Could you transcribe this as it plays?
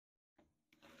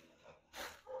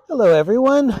Hello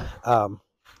everyone,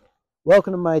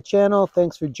 welcome to my channel.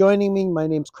 Thanks for joining me. My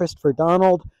name's Christopher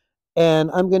Donald, and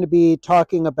I'm going to be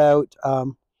talking about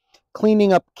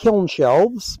cleaning up kiln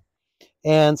shelves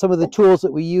and some of the tools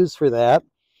that we use for that.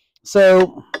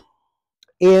 So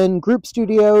in group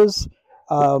studios,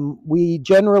 we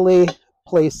generally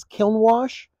place kiln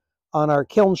wash on our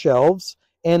kiln shelves,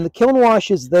 and the kiln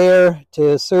wash is there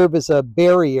to serve as a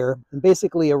barrier and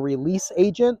basically a release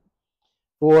agent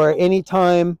for any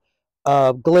time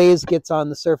glaze gets on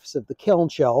the surface of the kiln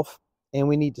shelf and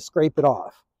we need to scrape it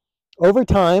off. Over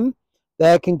time,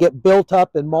 that can get built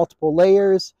up in multiple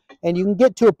layers, and you can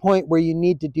get to a point where you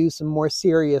need to do some more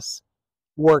serious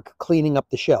work cleaning up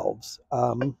the shelves.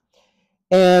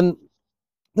 And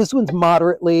this one's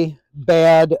moderately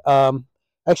bad.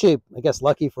 Actually, I guess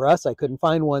lucky for us, I couldn't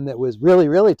find one that was really,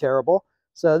 really terrible.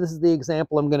 So this is the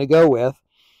example I'm going to go with.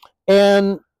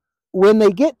 And when they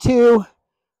get to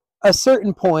a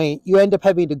certain point, you end up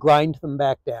having to grind them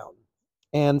back down.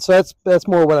 And so that's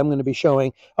more what I'm going to be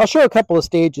showing. I'll show a couple of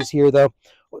stages here, though.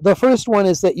 The first one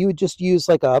is that you would just use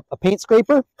like a paint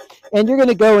scraper, and you're going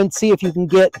to go and see if you can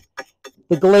get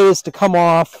the glaze to come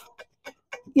off,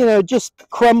 you know, just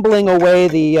crumbling away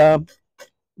the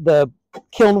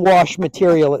kiln wash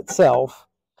material itself.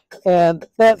 And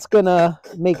that's going to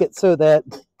make it so that,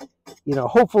 you know,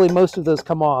 hopefully most of those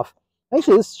come off.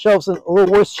 Actually, this shelf's in a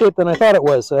little worse shape than I thought it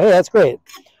was, so hey, that's great.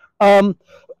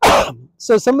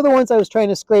 So some of the ones I was trying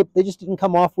to scrape, they just didn't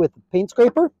come off with the paint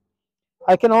scraper.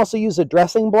 I can also use a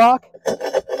dressing block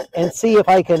and see if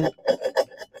I can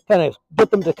kind of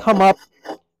get them to come up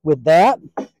with that.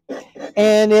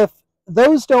 And if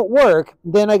those don't work,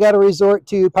 then I got to resort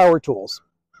to power tools.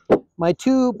 My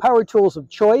two power tools of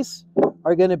choice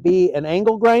are going to be an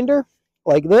angle grinder,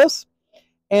 like this,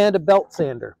 and a belt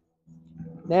sander.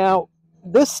 Now,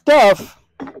 this stuff,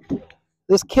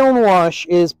 this kiln wash,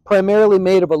 is primarily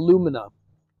made of alumina.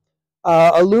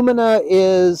 Alumina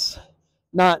is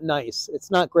not nice.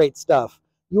 It's not great stuff.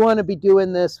 You want to be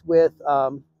doing this with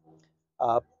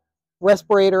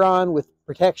respirator on, with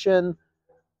protection.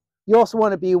 You also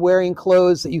want to be wearing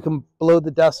clothes that you can blow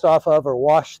the dust off of or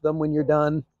wash them when you're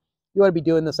done. You want to be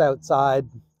doing this outside.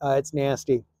 It's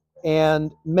nasty.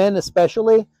 And men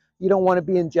especially, you don't want to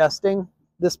be ingesting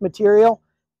this material.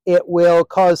 It will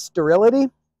cause sterility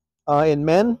in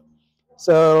men,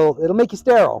 so it'll make you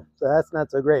sterile. So that's not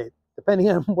so great,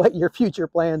 depending on what your future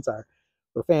plans are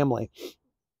for family.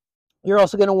 You're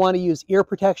also going to want to use ear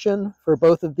protection for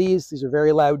both of these. These are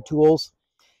very loud tools.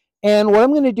 And what I'm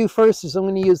going to do first is I'm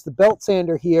going to use the belt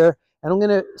sander here, and I'm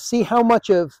going to see how much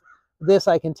of this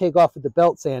I can take off with the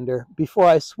belt sander before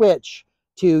I switch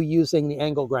to using the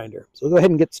angle grinder. So we'll go ahead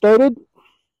and get started.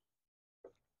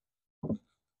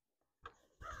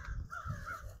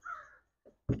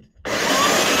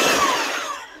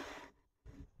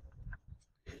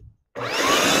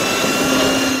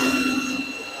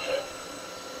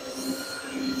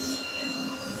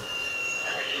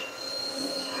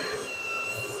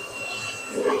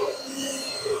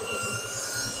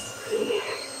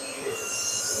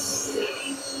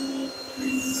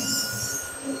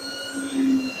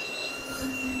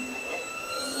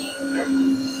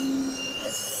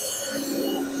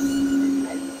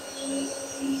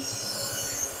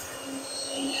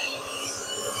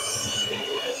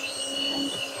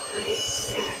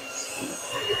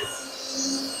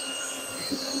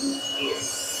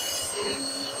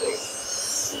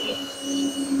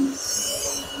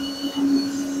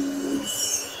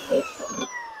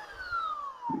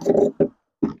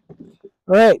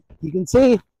 All right, you can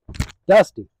see,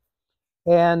 dusty.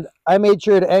 And I made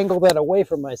sure to angle that away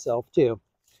from myself too.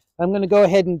 I'm going to go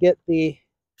ahead and get the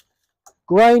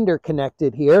grinder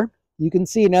connected here. You can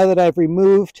see now that I've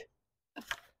removed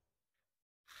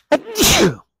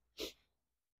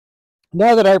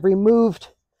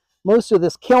most of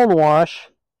this kiln wash,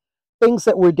 things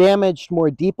that were damaged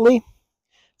more deeply,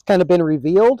 it's kind of been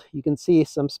revealed. You can see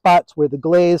some spots where the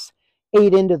glaze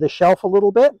ate into the shelf a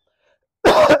little bit.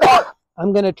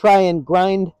 I'm going to try and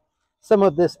grind some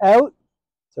of this out.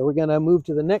 So we're going to move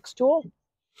to the next tool.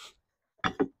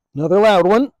 Another loud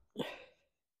one.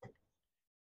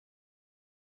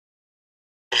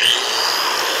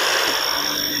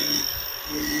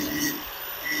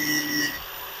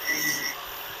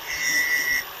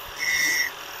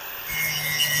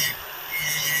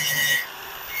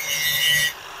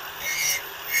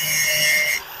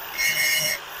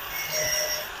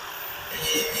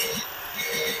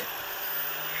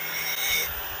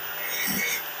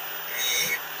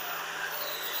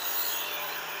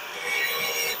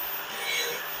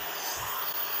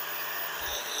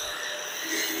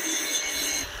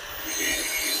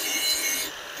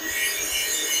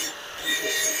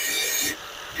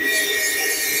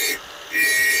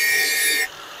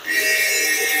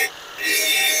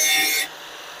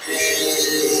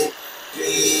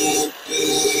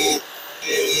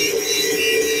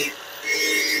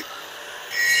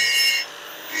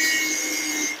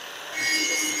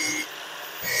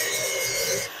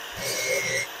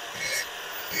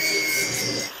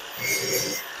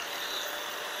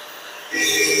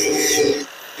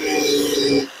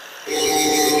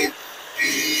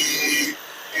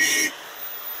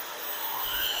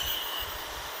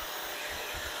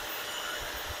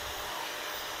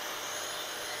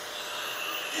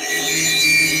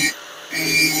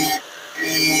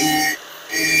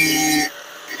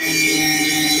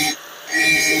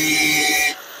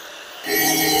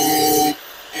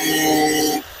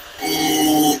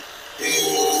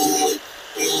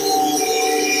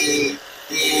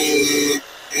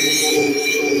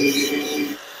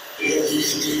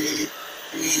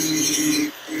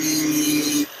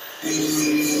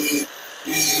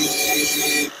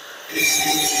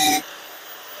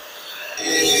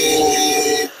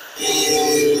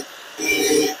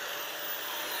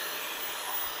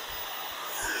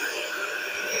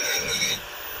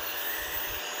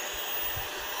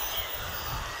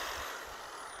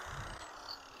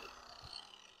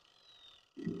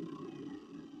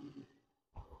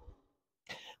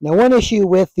 Now, one issue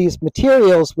with these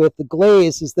materials with the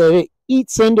glaze is that it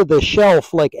eats into the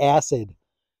shelf like acid,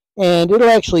 and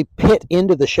it'll actually pit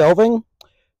into the shelving.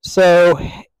 So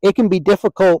it can be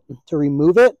difficult to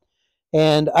remove it,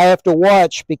 and I have to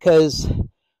watch because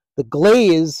the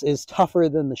glaze is tougher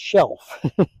than the shelf.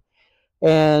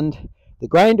 And the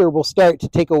grinder will start to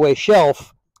take away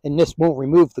shelf, and this won't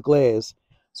remove the glaze.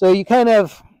 So you kind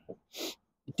of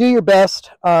do your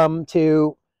best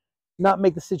to not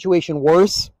make the situation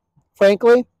worse,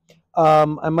 frankly.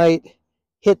 I might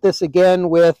hit this again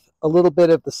with a little bit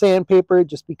of the sandpaper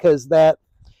just because that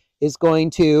is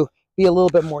going to be a little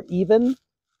bit more even.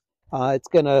 It's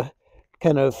going to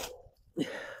kind of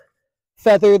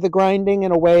feather the grinding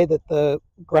in a way that the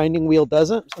grinding wheel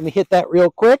doesn't. So let me hit that real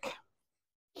quick.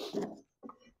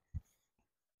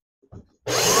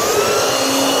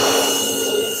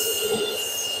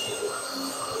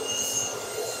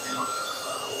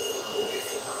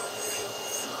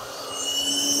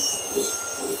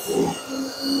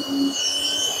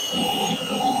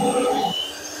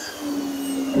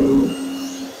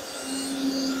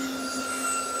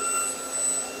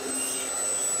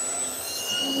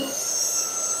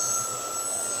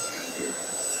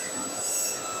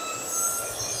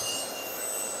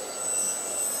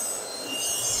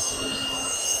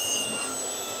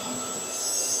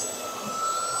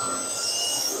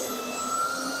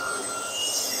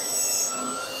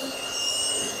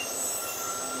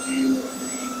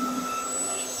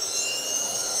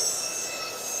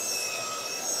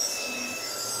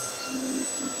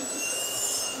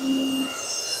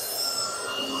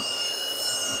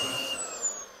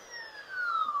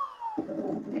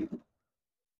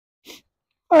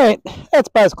 All right, that's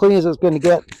about as clean as it's going to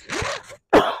get.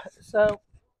 So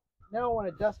now I want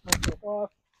to dust myself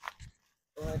off.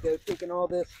 I want to go taking all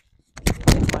this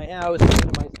into my house,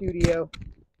 into my studio.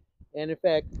 And in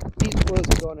fact, these clothes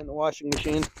are going in the washing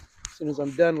machine as soon as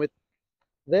I'm done with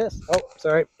this. Oh,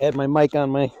 sorry, I had my mic on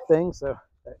my thing, so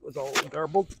that was all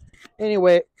garbled.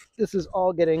 Anyway, this is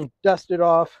all getting dusted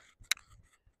off,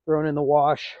 thrown in the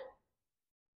wash,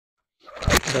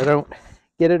 so I don't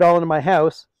get it all into my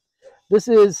house. This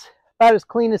is about as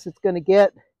clean as it's going to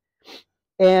get.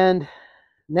 And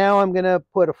now I'm going to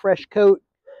put a fresh coat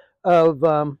of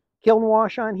kiln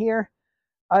wash on here.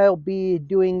 I'll be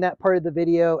doing that part of the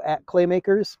video at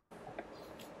Claymakers.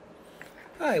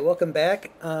 Hi, welcome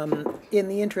back. In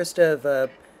the interest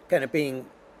of kind of being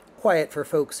quiet for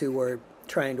folks who are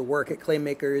trying to work at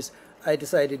Claymakers, I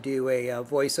decided to do a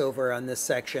voiceover on this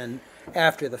section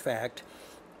after the fact.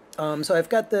 So I've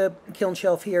got the kiln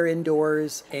shelf here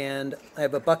indoors, and I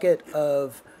have a bucket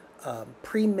of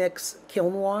pre-mix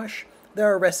kiln wash. There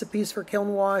are recipes for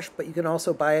kiln wash, but you can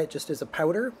also buy it just as a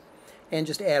powder and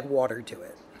just add water to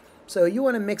it. So you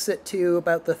want to mix it to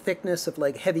about the thickness of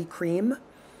like heavy cream,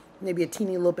 maybe a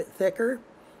teeny little bit thicker.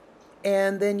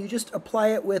 And then you just apply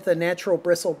it with a natural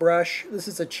bristle brush. This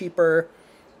is a cheaper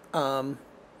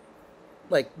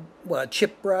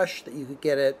chip brush that you could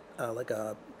get at like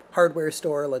a hardware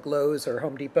store like Lowe's or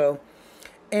Home Depot.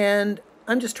 And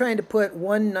I'm just trying to put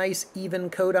one nice even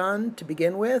coat on to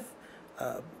begin with,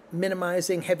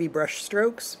 minimizing heavy brush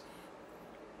strokes.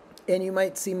 And you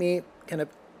might see me kind of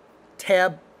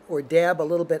tab or dab a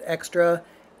little bit extra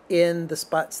in the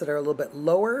spots that are a little bit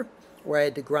lower, where I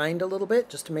had to grind a little bit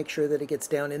just to make sure that it gets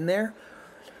down in there.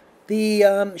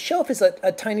 The shelf is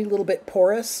a tiny little bit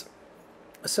porous,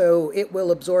 so it will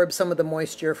absorb some of the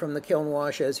moisture from the kiln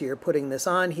wash as you're putting this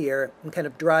on here and kind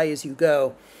of dry as you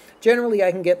go. Generally,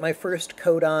 I can get my first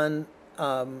coat on,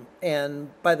 and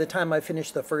by the time I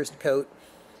finish the first coat,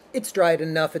 it's dried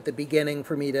enough at the beginning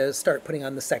for me to start putting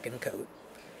on the second coat.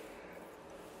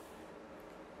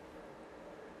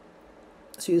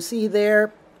 So you see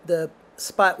there the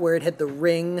spot where it had the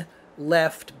ring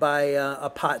left by a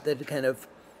pot that had kind of,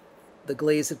 the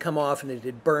glaze had come off and it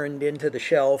had burned into the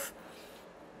shelf.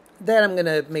 That I'm going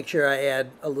to make sure I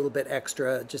add a little bit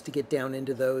extra just to get down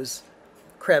into those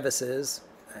crevices.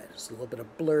 Just a little bit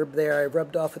of blurb there I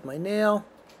rubbed off with my nail.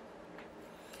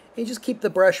 And you just keep the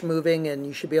brush moving and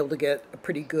you should be able to get a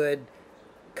pretty good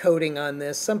coating on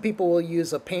this. Some people will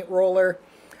use a paint roller.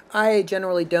 I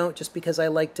generally don't, just because I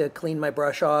like to clean my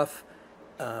brush off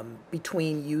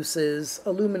between uses.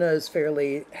 Alumina is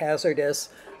fairly hazardous.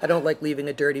 I don't like leaving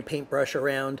a dirty paintbrush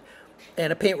around.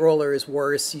 And a paint roller is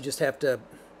worse. You just have to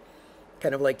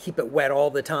kind of like keep it wet all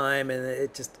the time and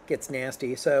it just gets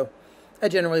nasty. So I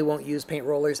generally won't use paint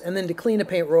rollers. And then to clean a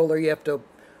paint roller, you have to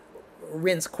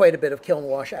rinse quite a bit of kiln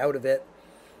wash out of it.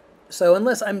 So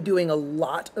unless I'm doing a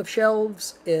lot of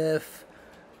shelves, if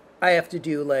I have to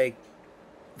do like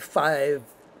 5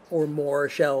 or more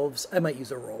shelves, I might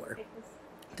use a roller.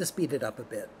 to speed it up a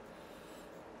bit.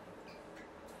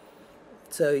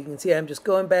 So you can see I'm just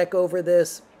going back over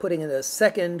this, putting in a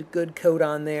second good coat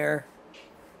on there.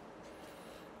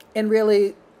 And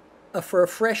really, for a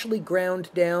freshly ground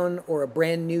down or a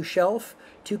brand new shelf,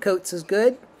 2 coats is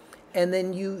good. And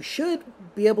then you should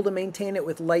be able to maintain it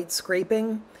with light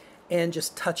scraping and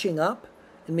just touching up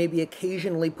and maybe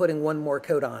occasionally putting 1 more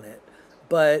coat on it.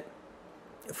 But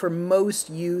for most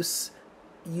use,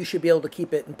 you should be able to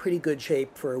keep it in pretty good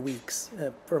shape for weeks,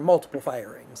 for multiple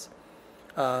firings.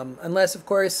 Unless, of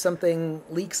course, something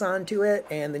leaks onto it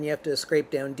and then you have to scrape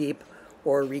down deep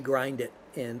or regrind it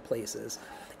in places.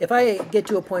 If I get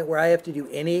to a point where I have to do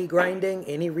any grinding,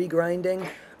 any regrinding,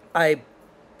 I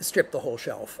strip the whole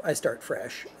shelf. I start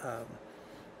fresh,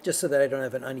 just so that I don't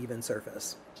have an uneven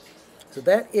surface. So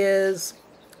that is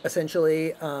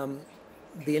essentially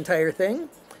the entire thing.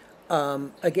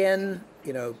 Again,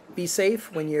 you know, be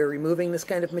safe when you're removing this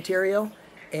kind of material,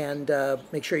 and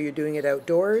make sure you're doing it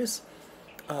outdoors.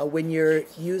 When you're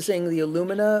using the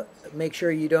alumina, make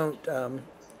sure you don't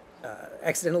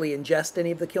accidentally ingest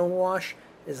any of the kiln wash.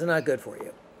 It's not good for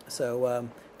you. So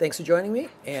thanks for joining me,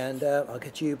 and I'll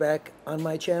get you back on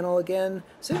my channel again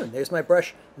soon. There's my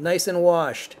brush, nice and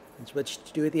washed. That's what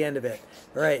you do at the end of it.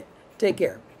 All right, take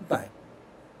care. Bye.